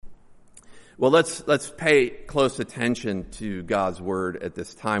Well, let's pay close attention to God's word at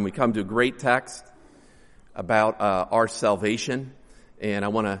this time. We come to a great text about our salvation, and I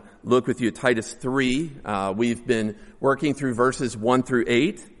want to look with you at Titus 3. We've been working through verses 1 through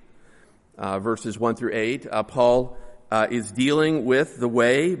 8. Paul is dealing with the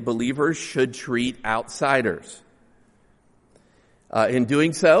way believers should treat outsiders. In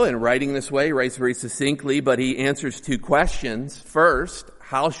doing so, and writing this way, he writes very succinctly, but he answers two questions. First,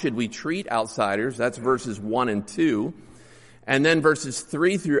 how should we treat outsiders? That's verses 1 and 2. And then verses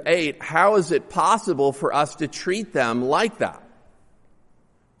 3 through 8, how is it possible for us to treat them like that?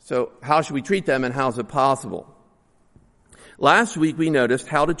 So how should we treat them, and how is it possible? Last week we noticed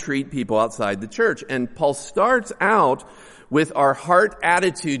how to treat people outside the church, and Paul starts out with our heart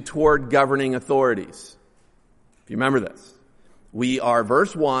attitude toward governing authorities. If you remember this, we are,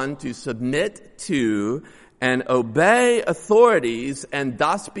 verse 1, to submit to and obey authorities and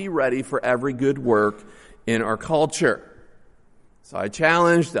thus be ready for every good work in our culture. So I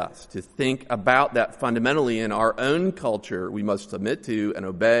challenged us to think about that fundamentally in our own culture. We must submit to and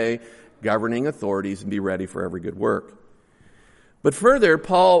obey governing authorities and be ready for every good work. But further,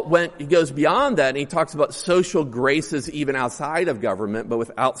 he goes beyond that, and he talks about social graces even outside of government, but with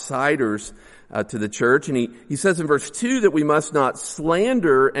outsiders to the church. And he says in verse 2 that we must not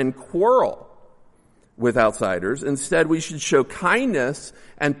slander and quarrel with outsiders. Instead, we should show kindness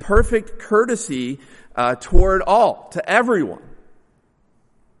and perfect courtesy toward all, to everyone.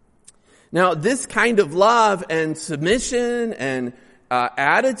 Now, this kind of love and submission and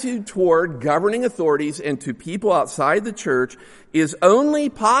attitude toward governing authorities and to people outside the church is only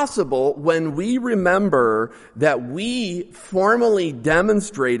possible when we remember that we formally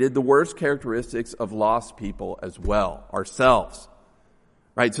demonstrated the worst characteristics of lost people as well, ourselves.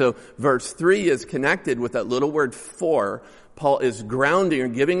 Right? So verse 3 is connected with that little word for. Paul is grounding or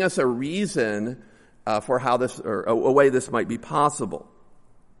giving us a reason for how this, or a way this might be possible.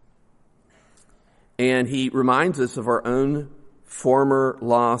 And he reminds us of our own former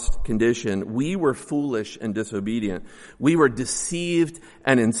lost condition. We were foolish and disobedient. We were deceived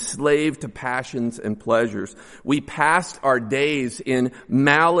and enslaved to passions and pleasures. We passed our days in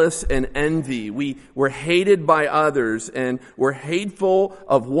malice and envy. We were hated by others and were hateful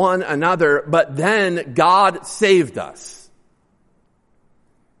of one another, but then God saved us.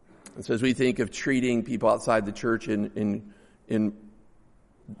 And so as we think of treating people outside the church in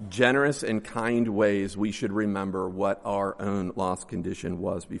generous and kind ways, we should remember what our own lost condition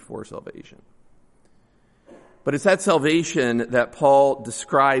was before salvation. But it's that salvation that Paul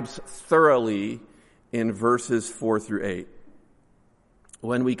describes thoroughly in verses 4 through 8.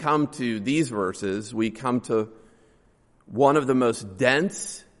 When we come to these verses, we come to one of the most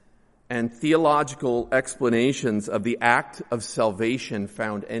dense and theological explanations of the act of salvation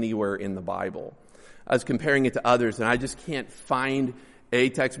found anywhere in the Bible. I was comparing it to others, and I just can't find a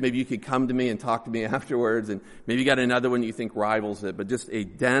text. Maybe you could come to me and talk to me afterwards, and maybe you got another one you think rivals it, but just a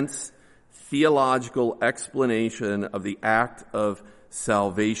dense theological explanation of the act of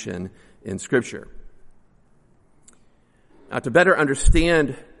salvation in Scripture. Now, to better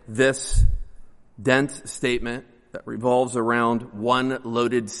understand this dense statement that revolves around one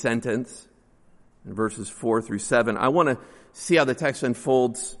loaded sentence in verses 4 through 7, I want to see how the text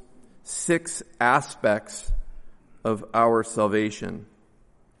unfolds 6 aspects of our salvation.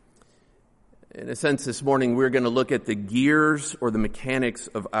 In a sense, this morning, we're going to look at the gears or the mechanics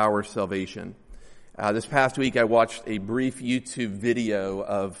of our salvation. This past week, I watched a brief YouTube video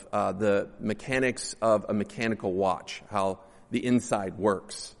of the mechanics of a mechanical watch, how the inside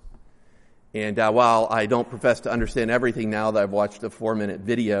works. And while I don't profess to understand everything now that I've watched a 4-minute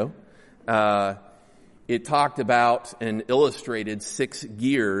video, it talked about and illustrated 6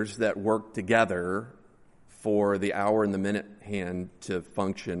 gears that work together for the hour and the minute hand to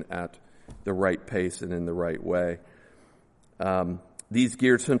function at the right pace and in the right way. These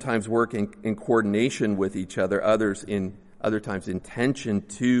gears sometimes work in coordination with each other, other times in tension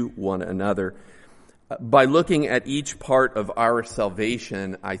to one another. By looking at each part of our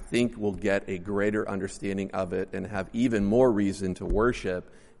salvation, I think we'll get a greater understanding of it and have even more reason to worship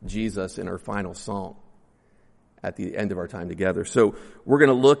Jesus in our final song at the end of our time together. So we're going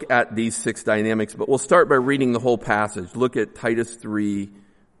to look at these 6 dynamics, but we'll start by reading the whole passage. Look at Titus 3,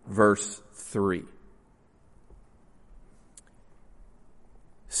 verse 3. It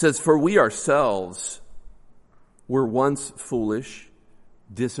says, "For we ourselves were once foolish,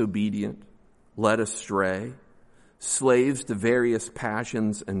 disobedient, led astray, slaves to various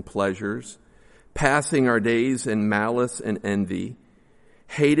passions and pleasures, passing our days in malice and envy,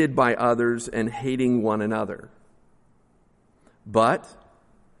 hated by others and hating one another. But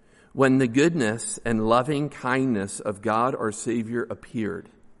when the goodness and loving kindness of God our Savior appeared,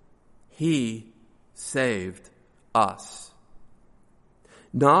 he saved us.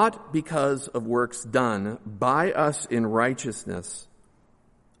 Not because of works done by us in righteousness,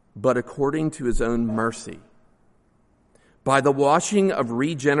 but according to his own mercy, by the washing of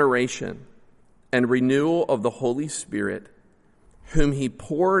regeneration and renewal of the Holy Spirit, whom he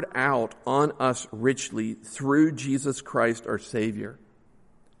poured out on us richly through Jesus Christ our Savior,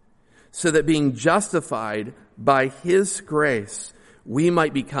 so that being justified by his grace, we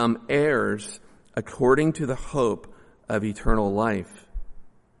might become heirs according to the hope of eternal life.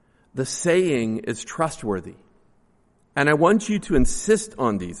 The saying is trustworthy, and I want you to insist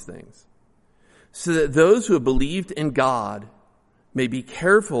on these things, so that those who have believed in God may be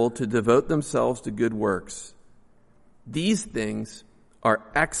careful to devote themselves to good works. These things are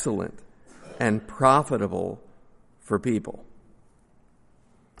excellent and profitable for people.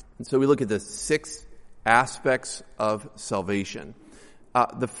 And so we look at the 6 aspects of salvation.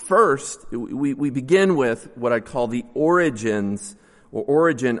 The first, we begin with what I call the origins or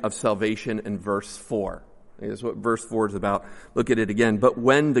origin of salvation in verse 4. That's what verse 4 is about. Look at it again. But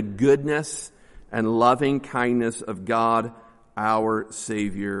when the goodness and loving kindness of God, our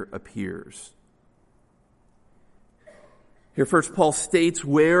Savior, appears. Here first Paul states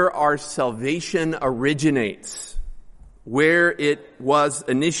where our salvation originates, where it was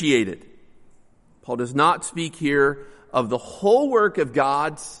initiated. Paul does not speak here of the whole work of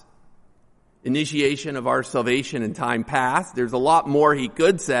God's initiation of our salvation in time past. There's a lot more he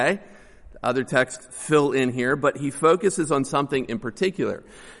could say. Other texts fill in here, but he focuses on something in particular.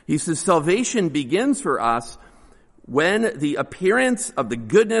 He says salvation begins for us when the appearance of the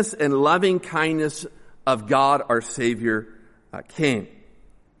goodness and loving kindness of God our Savior came.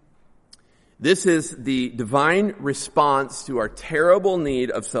 This is the divine response to our terrible need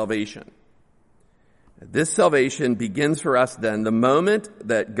of salvation. This salvation begins for us then the moment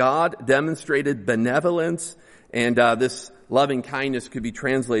that God demonstrated benevolence, and this loving kindness could be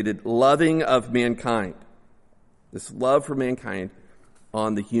translated loving of mankind. This love for mankind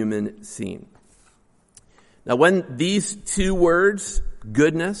on the human scene. Now when these 2 words,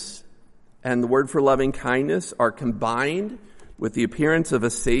 goodness and the word for loving kindness, are combined with the appearance of a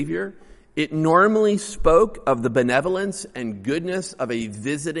Savior, it normally spoke of the benevolence and goodness of a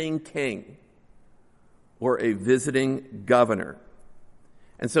visiting king or a visiting governor.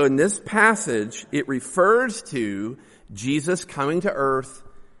 And so in this passage, it refers to Jesus coming to earth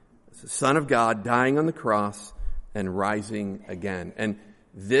as the Son of God, dying on the cross and rising again. And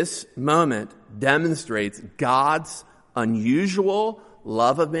this moment demonstrates God's unusual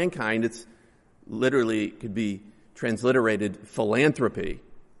love of mankind. It's literally could be transliterated philanthropy,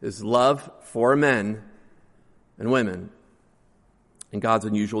 his love for men and women, and God's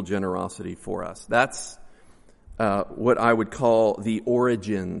unusual generosity for us. That's what I would call the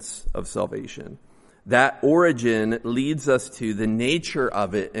origins of salvation. That origin leads us to the nature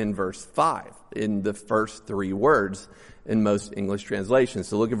of it in verse 5, in the first 3 words in most English translations.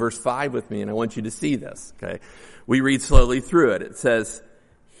 So look at verse 5 with me, and I want you to see this, okay? We read slowly through it. It says,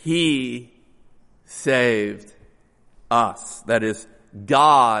 he saved us. That is,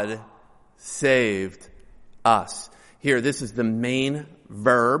 God saved us. Here, this is the main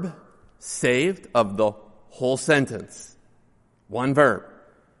verb, saved, of the whole sentence. One verb.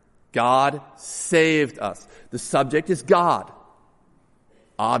 God saved us. The subject is God.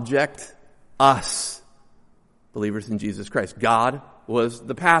 Object, us. Believers in Jesus Christ. God was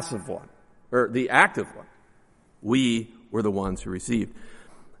the passive one, or the active one. We were the ones who received.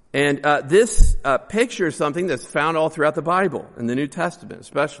 And this picture is something that's found all throughout the Bible, in the New Testament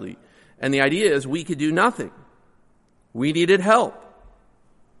especially. And the idea is we could do nothing. We needed help.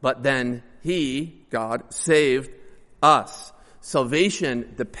 But then he, God, saved us.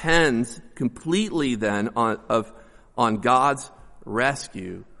 Salvation depends completely then on God's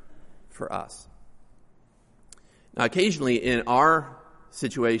rescue for us. Now, occasionally in our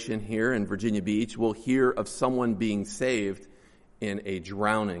situation here in Virginia Beach, we'll hear of someone being saved in a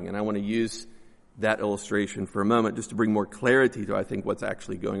drowning. And I want to use that illustration for a moment just to bring more clarity to, I think, what's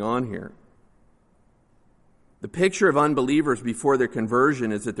actually going on here. The picture of unbelievers before their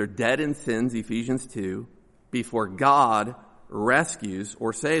conversion is that they're dead in sins, Ephesians 2, before God rescues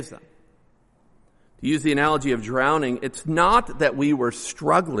or saves them. To use the analogy of drowning, it's not that we were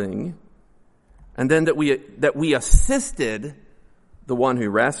struggling and then that we assisted the one who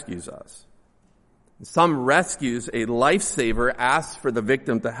rescues us. In some rescues, a lifesaver asks for the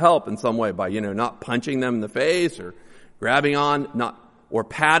victim to help in some way by, not punching them in the face or grabbing on, or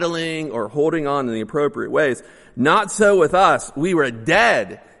paddling or holding on in the appropriate ways. Not so with us. We were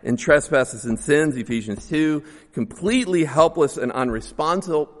dead in trespasses and sins, Ephesians 2, completely helpless and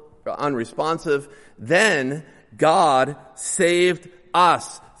unresponsive, then God saved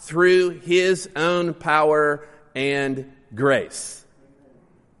us through his own power and grace.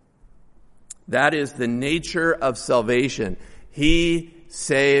 That is the nature of salvation. He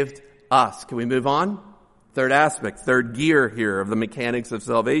saved us. Can we move on? Third aspect, third gear here of the mechanics of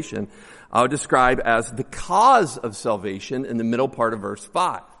salvation, I would describe as the cause of salvation in the middle part of verse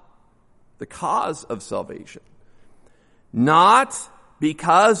 5. The cause of salvation. Not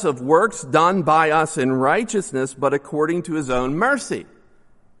because of works done by us in righteousness, but according to his own mercy.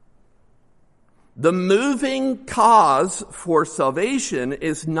 The moving cause for salvation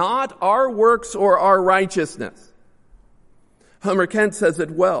is not our works or our righteousness. Homer Kent says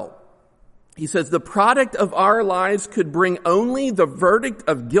it well. He says, the product of our lives could bring only the verdict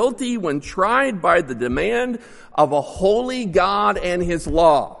of guilty when tried by the demand of a holy God and his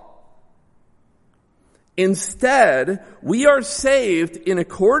law. Instead, we are saved in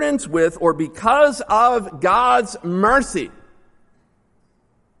accordance with or because of God's mercy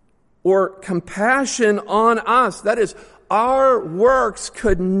or compassion on us. That is, our works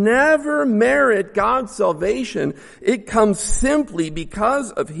could never merit God's salvation. It comes simply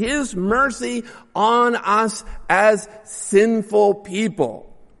because of his mercy on us as sinful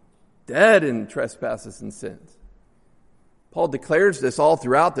people, dead in trespasses and sins. Paul declares this all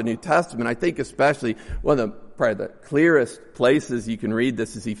throughout the New Testament. I think especially one of probably the clearest places you can read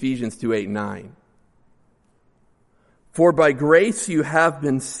this is Ephesians 2:8-9. For by grace you have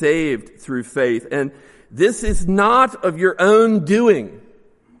been saved through faith, and this is not of your own doing.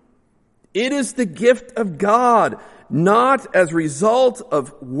 It is the gift of God, not as a result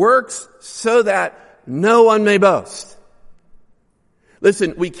of works, so that no one may boast.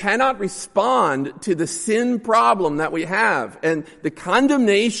 Listen, we cannot respond to the sin problem that we have and the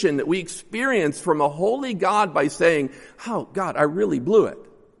condemnation that we experience from a holy God by saying, oh, God, I really blew it.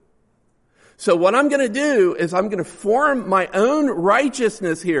 So what I'm going to do is I'm going to form my own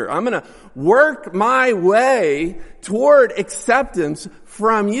righteousness here. I'm going to work my way toward acceptance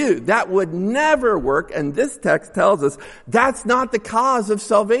from you. That would never work, and this text tells us that's not the cause of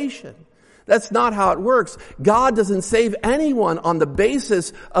salvation. That's not how it works. God doesn't save anyone on the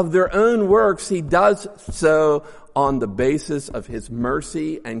basis of their own works. He does so on the basis of his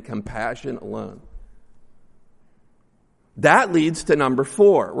mercy and compassion alone. That leads to number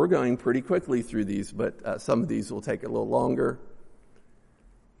 4. We're going pretty quickly through these, but some of these will take a little longer.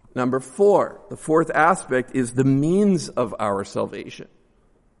 Number 4, the fourth aspect is the means of our salvation.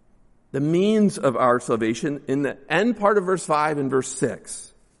 The means of our salvation in the end part of verse 5 and verse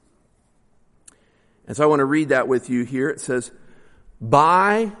 6. And so I want to read that with you here. It says,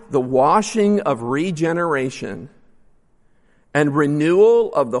 by the washing of regeneration and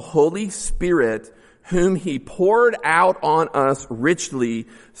renewal of the Holy Spirit, whom he poured out on us richly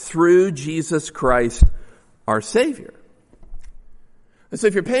through Jesus Christ, our Savior. And so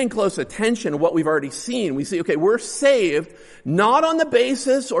if you're paying close attention to what we've already seen, we see, okay, we're saved not on the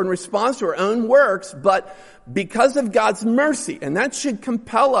basis or in response to our own works, but because of God's mercy. And that should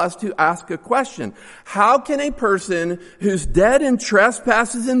compel us to ask a question. How can a person who's dead in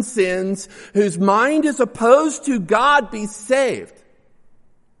trespasses and sins, whose mind is opposed to God, be saved?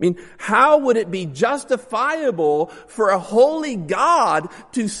 I mean, how would it be justifiable for a holy God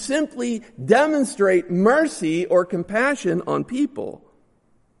to simply demonstrate mercy or compassion on people?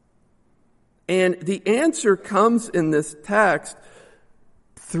 And the answer comes in this text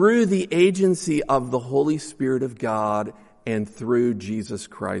through the agency of the Holy Spirit of God and through Jesus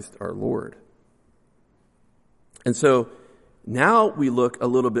Christ our Lord. And so now we look a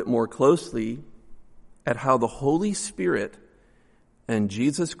little bit more closely at how the Holy Spirit and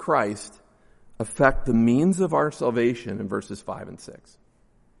Jesus Christ affect the means of our salvation in verses 5 and 6.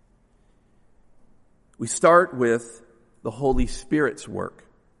 We start with the Holy Spirit's work.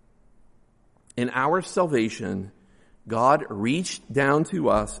 In our salvation, God reached down to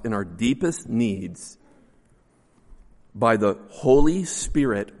us in our deepest needs by the Holy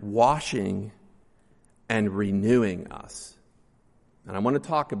Spirit washing and renewing us. And I want to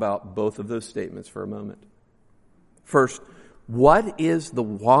talk about both of those statements for a moment. First, what is the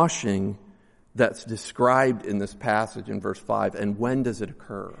washing that's described in this passage in verse 5, and when does it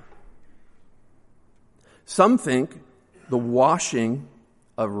occur? Some think the washing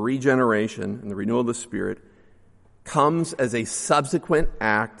of regeneration and the renewal of the Spirit comes as a subsequent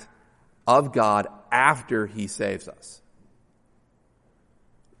act of God after he saves us.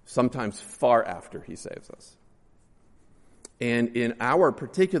 Sometimes far after he saves us. And in our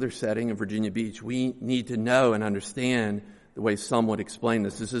particular setting in Virginia Beach, we need to know and understand the way some would explain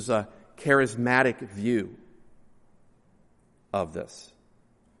this. This is a charismatic view of this.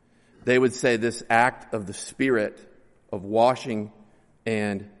 They would say this act of the Spirit of washing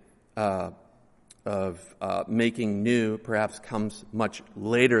and making new perhaps comes much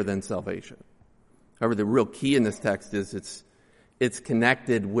later than salvation. However, the real key in this text is it's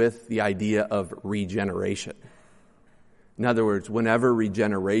connected with the idea of regeneration. In other words, whenever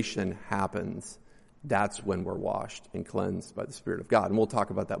regeneration happens, that's when we're washed and cleansed by the Spirit of God. And we'll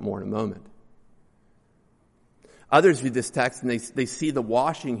talk about that more in a moment. Others read this text and they see the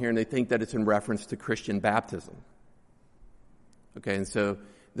washing here and they think that it's in reference to Christian baptism. Okay, and so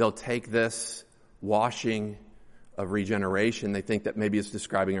they'll take this washing of regeneration, they think that maybe it's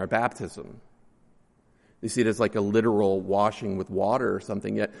describing our baptism. They see it as like a literal washing with water or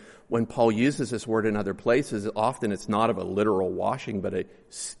something, yet when Paul uses this word in other places, often it's not of a literal washing, but a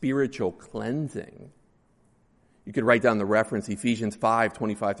spiritual cleansing. You could write down the reference, Ephesians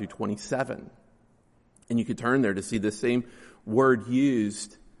 5:25 through 27. And you could turn there to see the same word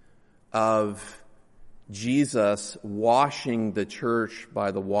used of Jesus washing the church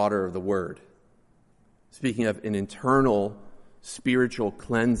by the water of the word. Speaking of an internal spiritual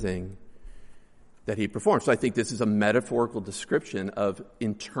cleansing that he performed. So I think this is a metaphorical description of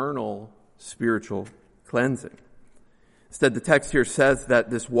internal spiritual cleansing. Instead, the text here says that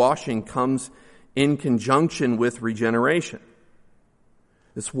this washing comes in conjunction with regeneration.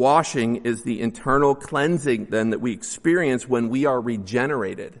 This washing is the internal cleansing then that we experience when we are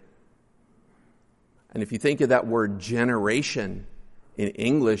regenerated. And if you think of that word generation in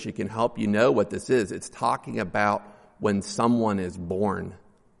English, it can help you know what this is. It's talking about when someone is born.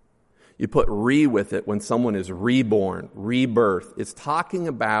 You put re with it when someone is reborn, rebirth. It's talking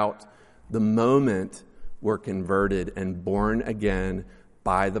about the moment we're converted and born again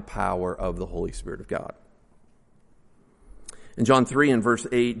by the power of the Holy Spirit of God. In John 3 and verse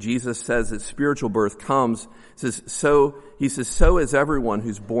 8, Jesus says that spiritual birth comes. He says, so is everyone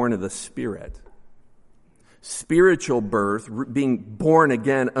who's born of the Spirit. Spiritual birth, being born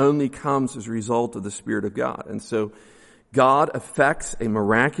again, only comes as a result of the Spirit of God. And so God effects a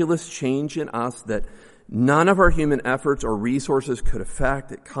miraculous change in us that none of our human efforts or resources could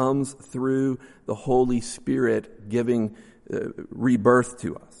affect. It comes through the Holy Spirit giving rebirth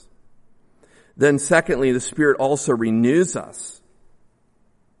to us. Then secondly, the Spirit also renews us.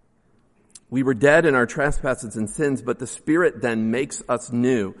 We were dead in our trespasses and sins, but the Spirit then makes us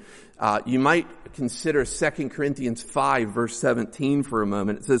new. You might consider 2 Corinthians 5, verse 17 for a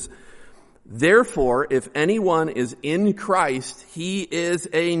moment. It says, therefore, if anyone is in Christ, he is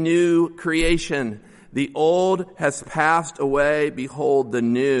a new creation. The old has passed away. Behold, the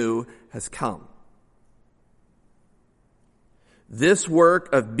new has come. This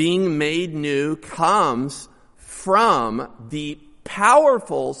work of being made new comes from the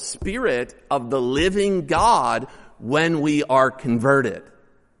powerful Spirit of the living God when we are converted.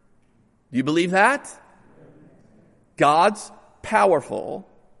 Do you believe that? God's powerful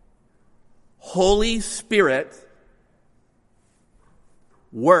Holy Spirit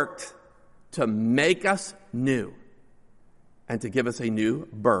worked to make us new and to give us a new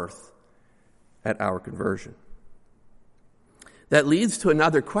birth at our conversion. That leads to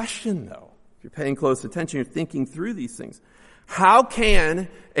another question, though. If you're paying close attention, you're thinking through these things. How can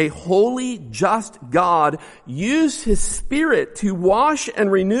a holy, just God use His Spirit to wash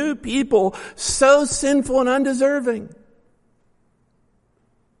and renew people so sinful and undeserving?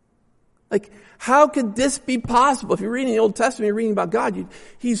 Like, how could this be possible? If you're reading the Old Testament, you're reading about God.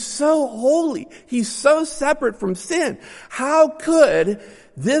 He's so holy. He's so separate from sin. How could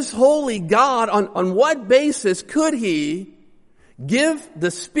this holy God, on what basis could He give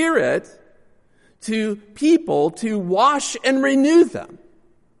the Spirit to people to wash and renew them?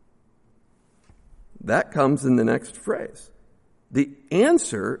 That comes in the next phrase. The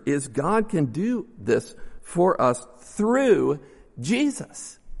answer is God can do this for us through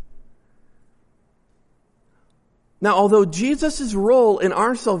Jesus. Now, although Jesus' role in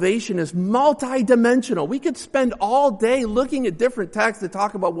our salvation is multidimensional, we could spend all day looking at different texts that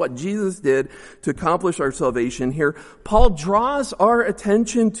talk about what Jesus did to accomplish our salvation. Here, Paul draws our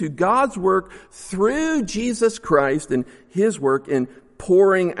attention to God's work through Jesus Christ and His work in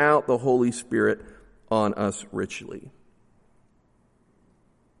pouring out the Holy Spirit on us richly.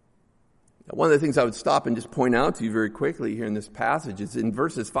 Now, one of the things I would stop and just point out to you very quickly here in this passage is in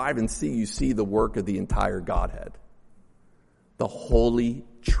verses 5 and 6, you see the work of the entire Godhead. The Holy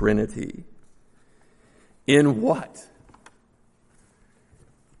Trinity. In what?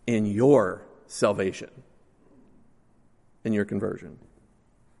 In your salvation. In your conversion.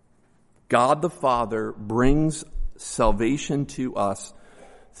 God the Father brings salvation to us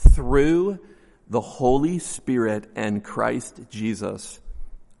through the Holy Spirit and Christ Jesus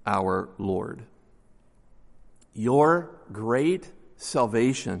our Lord. Your great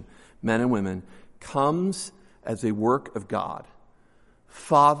salvation, men and women, comes as a work of God.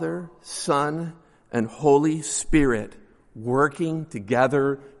 Father, Son, and Holy Spirit working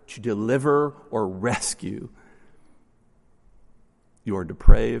together to deliver or rescue your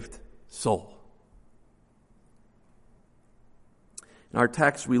depraved soul. In our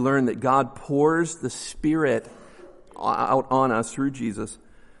text, we learn that God pours the Spirit out on us through Jesus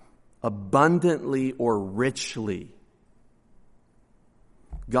abundantly or richly.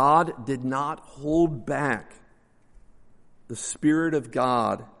 God did not hold back the Spirit of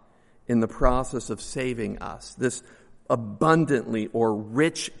God in the process of saving us. This abundantly or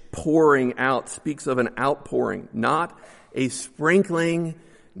rich pouring out speaks of an outpouring, not a sprinkling,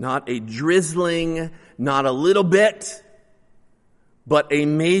 not a drizzling, not a little bit, but a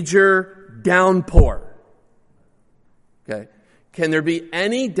major downpour. Okay? Can there be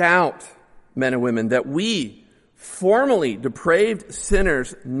any doubt, men and women, that we, formerly depraved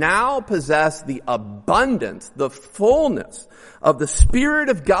sinners, now possess the abundance, the fullness of the Spirit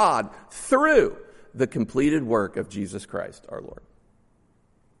of God through the completed work of Jesus Christ our Lord?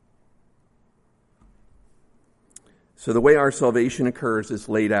 So the way our salvation occurs is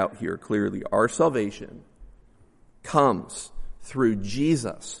laid out here clearly. Our salvation comes through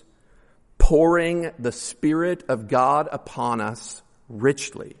Jesus pouring the Spirit of God upon us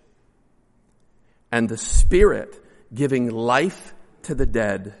richly, and the Spirit giving life to the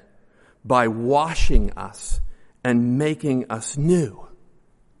dead by washing us and making us new.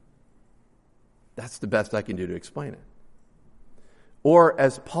 That's the best I can do to explain it. Or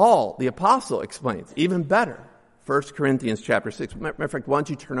as Paul, the apostle, explains, even better, 1 Corinthians chapter 6. Matter of fact, why don't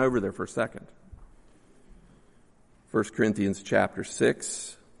you turn over there for a second? 1 Corinthians chapter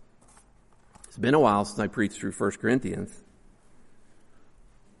 6. It's been a while since I preached through 1 Corinthians.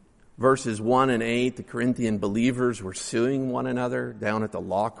 Verses 1 and 8, the Corinthian believers were suing one another down at the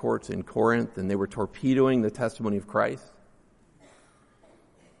law courts in Corinth, and they were torpedoing the testimony of Christ.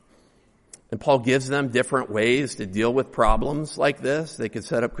 And Paul gives them different ways to deal with problems like this. They could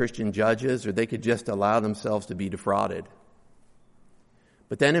set up Christian judges, or they could just allow themselves to be defrauded.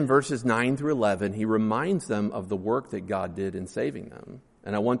 But then in verses 9 through 11, he reminds them of the work that God did in saving them.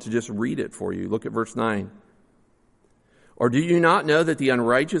 And I want to just read it for you. Look at verse 9. Or do you not know that the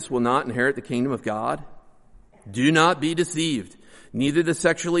unrighteous will not inherit the kingdom of God? Do not be deceived. Neither the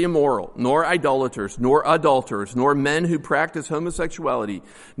sexually immoral, nor idolaters, nor adulterers, nor men who practice homosexuality,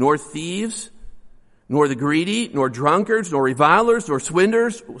 nor thieves, nor the greedy, nor drunkards, nor revilers, nor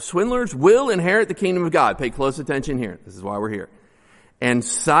swindlers will inherit the kingdom of God. Pay close attention here. This is why we're here. And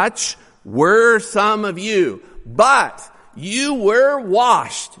such were some of you, but you were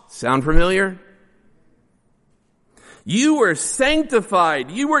washed. Sound familiar? You were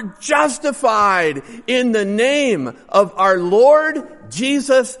sanctified. You were justified in the name of our Lord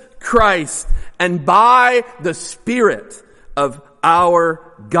Jesus Christ and by the Spirit of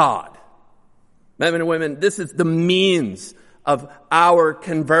our God. Men and women, this is the means of our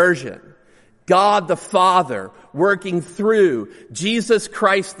conversion. God the Father working through Jesus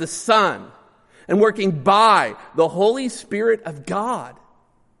Christ the Son and working by the Holy Spirit of God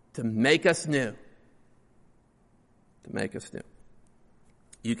to make us new. To make us new.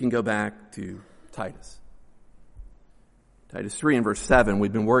 You can go back to Titus. Titus 3 and verse 7,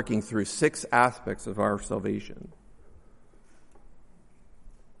 we've been working through 6 aspects of our salvation.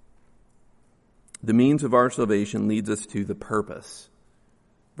 The means of our salvation leads us to the purpose.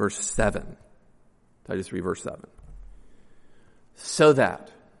 Verse 7. Titus 3 verse 7. So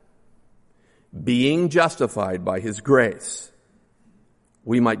that, being justified by his grace,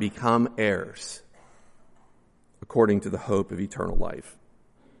 we might become heirs according to the hope of eternal life.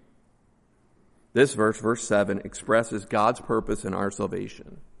 This verse, verse 7, expresses God's purpose in our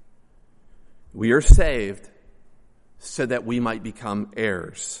salvation. We are saved so that we might become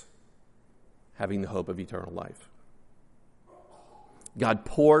heirs, having the hope of eternal life. God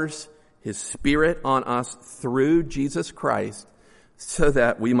pours his Spirit on us through Jesus Christ so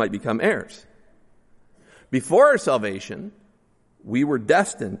that we might become heirs. Before our salvation, we were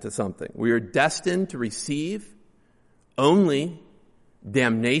destined to something. We were destined to receive only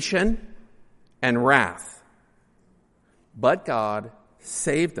damnation and wrath. But God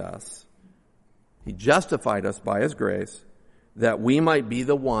saved us. He justified us by his grace that we might be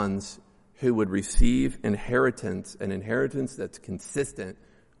the ones who would receive inheritance, an inheritance that's consistent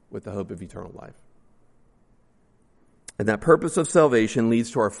with the hope of eternal life. And that purpose of salvation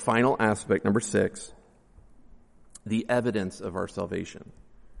leads to our final aspect, number 6, the evidence of our salvation.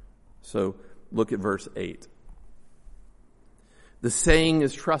 So look at verse 8. The saying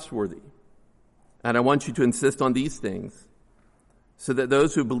is trustworthy, and I want you to insist on these things, so that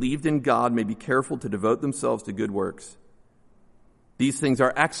those who believed in God may be careful to devote themselves to good works. These things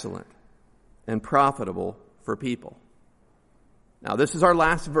are excellent and profitable for people. Now, this is our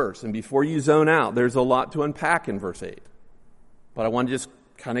last verse, and before you zone out, there's a lot to unpack in verse 8. But I want to just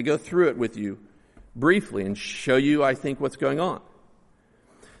kind of go through it with you briefly and show you, I think, what's going on.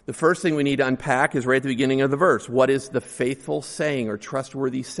 The first thing we need to unpack is right at the beginning of the verse. What is the faithful saying or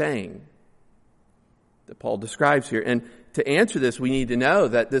trustworthy saying that Paul describes here? And to answer this, we need to know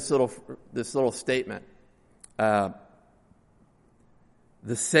that this little statement, the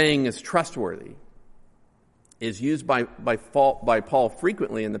saying is trustworthy, is used by Paul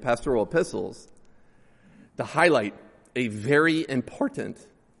frequently in the pastoral epistles to highlight a very important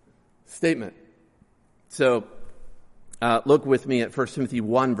statement. So, look with me at 1 Timothy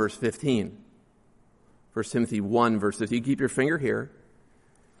 1, verse 15. 1 Timothy 1, verse 15. You keep your finger here.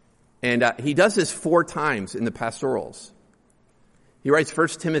 And he does this 4 times in the pastorals. He writes 1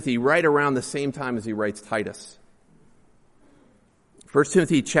 Timothy right around the same time as he writes Titus. 1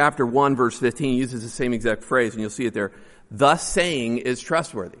 Timothy chapter 1, verse 15 uses the same exact phrase, and you'll see it there. Thus saying is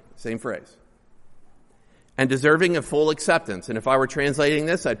trustworthy. Same phrase. And deserving of full acceptance. And if I were translating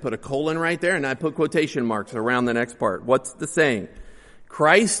this, I'd put a colon right there, and I'd put quotation marks around the next part. What's the saying?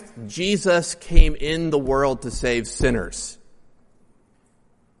 Christ Jesus came in the world to save sinners.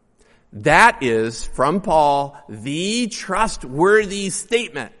 That is, from Paul, the trustworthy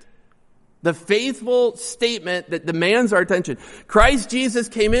statement. The faithful statement that demands our attention. Christ Jesus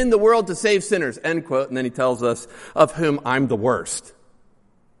came in the world to save sinners, end quote. And then he tells us, of whom I'm the worst.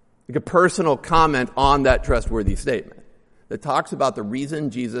 Like a personal comment on that trustworthy statement that talks about the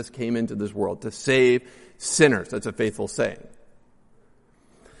reason Jesus came into this world, to save sinners. That's a faithful saying.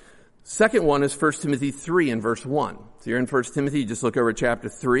 Second one is 1 Timothy 3 and verse 1. So you're in 1 Timothy, you just look over chapter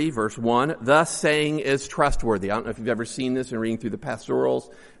 3, verse 1. Thus saying is trustworthy. I don't know if you've ever seen this in reading through the pastorals,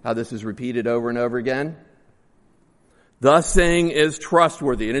 how this is repeated over and over again. Thus saying is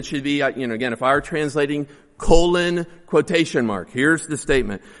trustworthy. And it should be, again, if I were translating colon quotation mark, here's the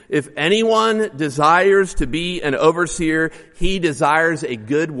statement. If anyone desires to be an overseer, he desires a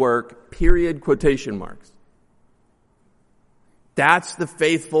good work, period, quotation marks. That's the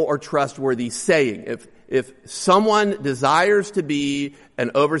faithful or trustworthy saying. If someone desires to be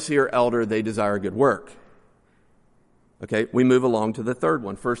an overseer elder, they desire good work. Okay, we move along to the third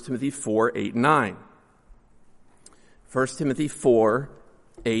one, 1 Timothy 4, 8, and 9. 1 Timothy 4,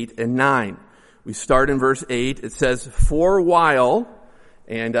 8, and 9. We start in verse 8. It says, for a while,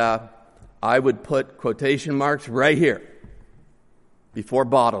 and I would put quotation marks right here, before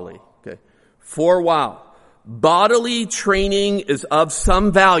bodily. Okay, for a while. Bodily training is of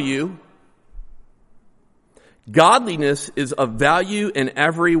some value. Godliness is of value in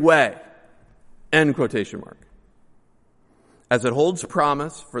every way. End quotation mark. As it holds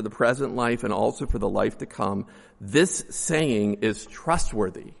promise for the present life and also for the life to come, this saying is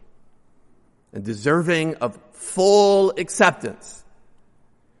trustworthy and deserving of full acceptance.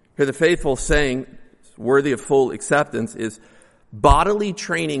 Here the faithful saying, worthy of full acceptance, is bodily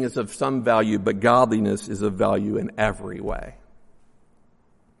training is of some value, but godliness is of value in every way.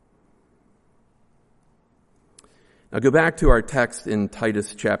 Now go back to our text in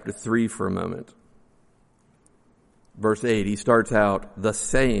Titus chapter 3 for a moment. Verse 8, he starts out, the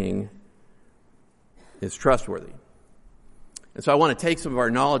saying is trustworthy. And so I want to take some of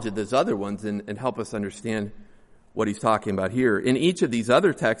our knowledge of those other ones and help us understand what he's talking about here. In each of these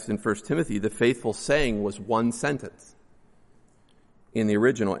other texts in 1 Timothy, the faithful saying was one sentence in the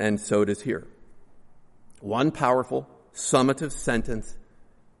original, and so it is here. One powerful, summative sentence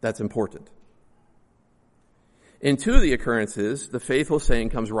that's important. In 2 of the occurrences, the faithful saying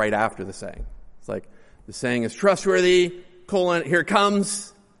comes right after the saying. It's like, the saying is trustworthy, colon, here it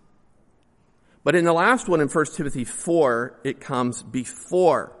comes. But in the last one, in 1 Timothy 4, it comes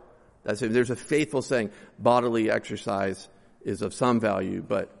before. There's a faithful saying, bodily exercise is of some value,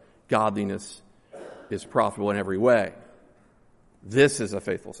 but godliness is profitable in every way. This is a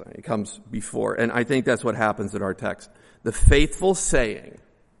faithful saying. It comes before. And I think that's what happens in our text. The faithful saying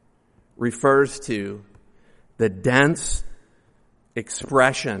refers to the dense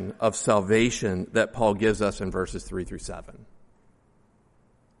expression of salvation that Paul gives us in verses 3 through 7.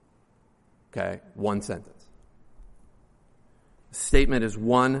 Okay, one sentence. The statement is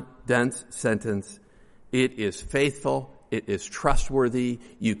one dense sentence. It is faithful. It is trustworthy.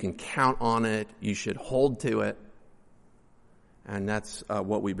 You can count on it. You should hold to it. And that's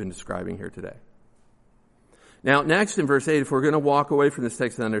what we've been describing here today. Now, next in verse 8, if we're going to walk away from this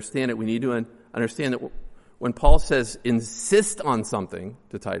text and understand it, we need to understand that when Paul says insist on something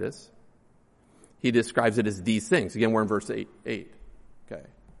to Titus, he describes it as these things. Again, we're in verse 8. Okay.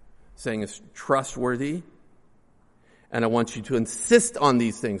 Saying it's trustworthy, and I want you to insist on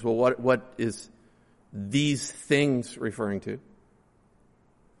these things. Well, what is these things referring to?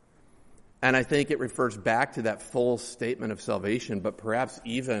 And I think it refers back to that full statement of salvation, but perhaps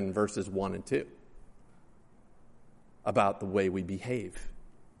even verses 1 and 2 about the way we behave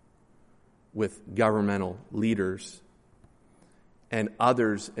with governmental leaders and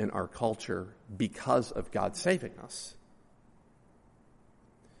others in our culture because of God saving us.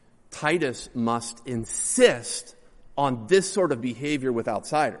 Titus must insist on this sort of behavior with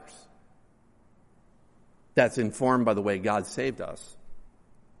outsiders that's informed by the way God saved us.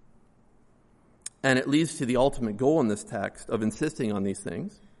 And it leads to the ultimate goal in this text of insisting on these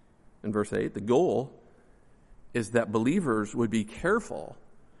things. In verse 8, the goal is that believers would be careful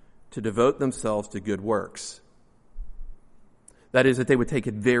to devote themselves to good works. That is, that they would take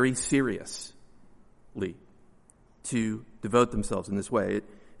it very seriously to devote themselves in this way.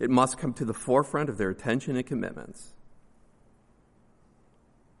 It must come to the forefront of their attention and commitments.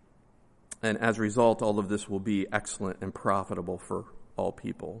 And as a result, all of this will be excellent and profitable for all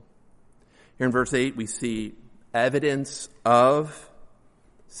people. Here in verse 8, we see evidence of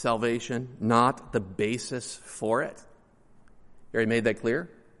salvation, not the basis for it. You already made that clear?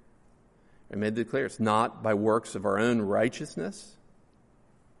 I made that clear. It's not by works of our own righteousness,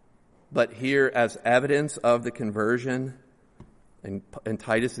 but here as evidence of the conversion, and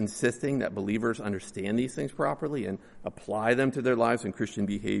Titus insisting that believers understand these things properly and apply them to their lives and Christian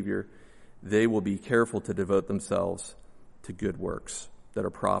behavior, they will be careful to devote themselves to good works that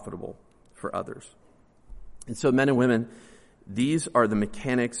are profitable for others. And so, men and women, these are the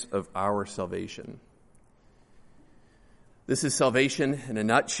mechanics of our salvation. This is salvation in a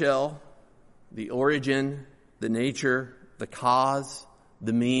nutshell: the origin, the nature, the cause,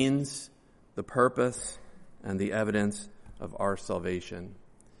 the means, the purpose, and the evidence of our salvation.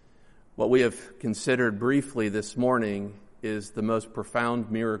 What we have considered briefly this morning is the most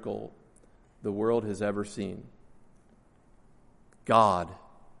profound miracle the world has ever seen. God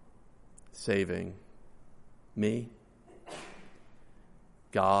saving me.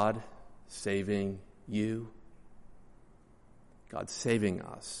 God saving you. God saving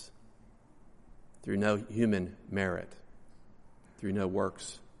us through no human merit, through no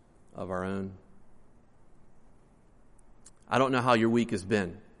works of our own. I don't know how your week has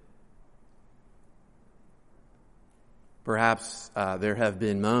been. Perhaps there have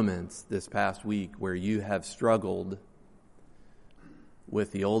been moments this past week where you have struggled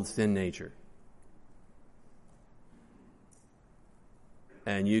with the old sin nature.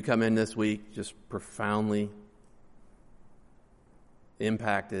 And you come in this week just profoundly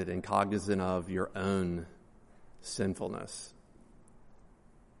impacted and cognizant of your own sinfulness.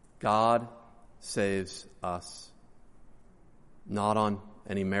 God saves us not on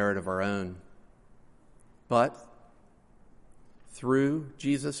any merit of our own, but through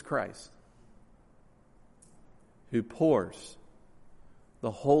Jesus Christ, who pours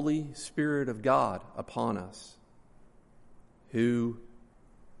the Holy Spirit of God upon us, who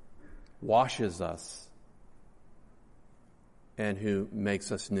washes us, and who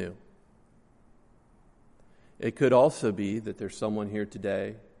makes us new. It could also be that there's someone here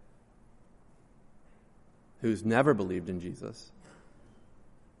today who's never believed in Jesus,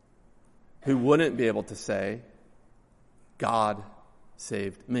 who wouldn't be able to say, God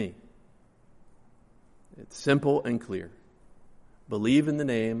saved me. It's simple and clear. Believe in the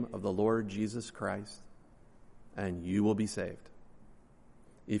name of the Lord Jesus Christ, and you will be saved.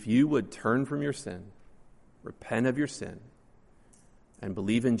 If you would turn from your sin, repent of your sin, and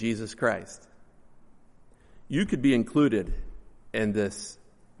believe in Jesus Christ, you could be included in this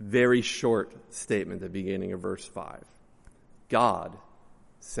very short statement at the beginning of verse 5. God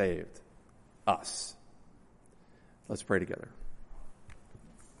saved us. Let's pray together.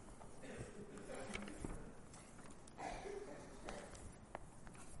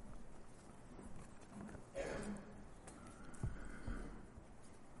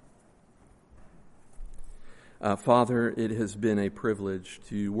 Father, it has been a privilege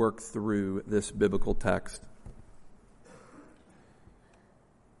to work through this biblical text.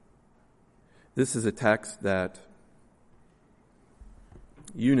 This is a text that,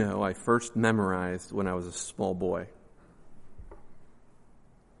 you know, I first memorized when I was a small boy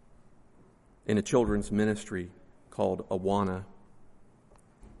in a children's ministry called Awana.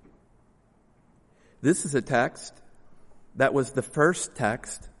 This is a text that was the first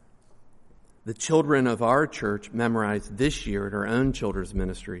text the children of our church memorized this year at our own children's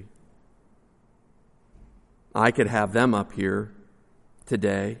ministry. I could have them up here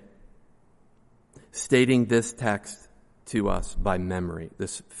today stating this text to us by memory,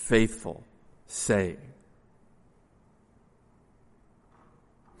 this faithful saying.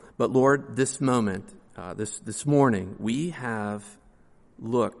 But Lord, this moment, this morning, we have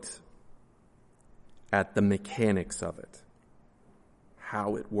looked at the mechanics of it,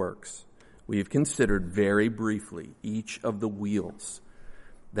 how it works. We've considered very briefly each of the wheels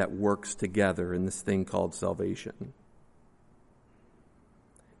that works together in this thing called salvation.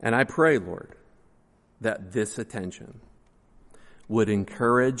 And I pray, Lord, that this attention would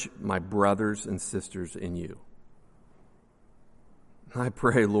encourage my brothers and sisters in you. I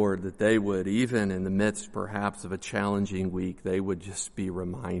pray, Lord, that they would, even in the midst perhaps of a challenging week, they would just be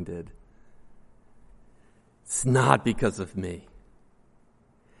reminded, it's not because of me.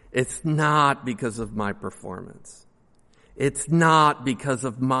 It's not because of my performance. It's not because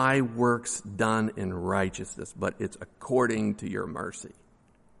of my works done in righteousness, but it's according to your mercy.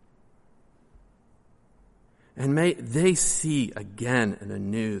 And may they see again and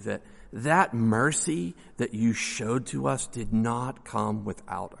anew that mercy that you showed to us did not come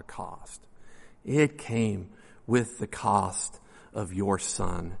without a cost. It came with the cost of your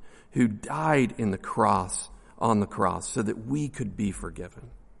Son, who died on the cross so that we could be forgiven.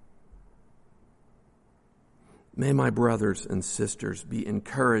 May my brothers and sisters be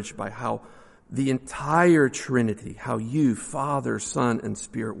encouraged by how the entire Trinity, how you, Father, Son, and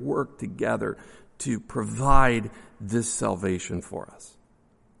Spirit, work together to provide this salvation for us.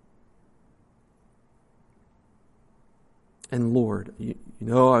 And Lord, you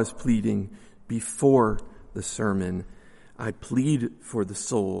know I was pleading before the sermon. I plead for the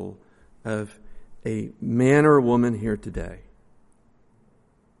soul of a man or a woman here today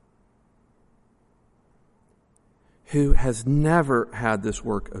who has never had this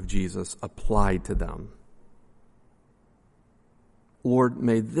work of Jesus applied to them. Lord,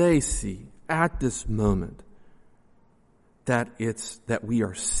 may they see at this moment that we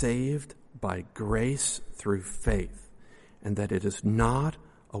are saved by grace through faith, and that it is not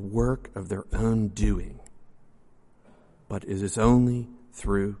a work of their own doing, but it is only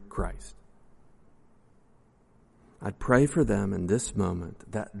through Christ. I'd pray for them in this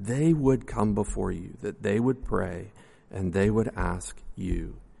moment that they would come before you, that they would pray, and they would ask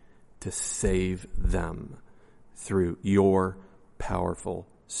you to save them through your powerful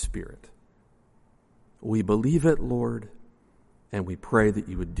Spirit. We believe it, Lord, and we pray that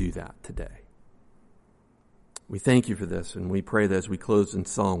you would do that today. We thank you for this, and we pray that as we close in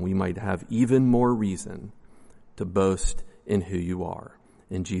song, we might have even more reason to boast in who you are.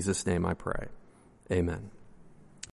 In Jesus' name I pray. Amen.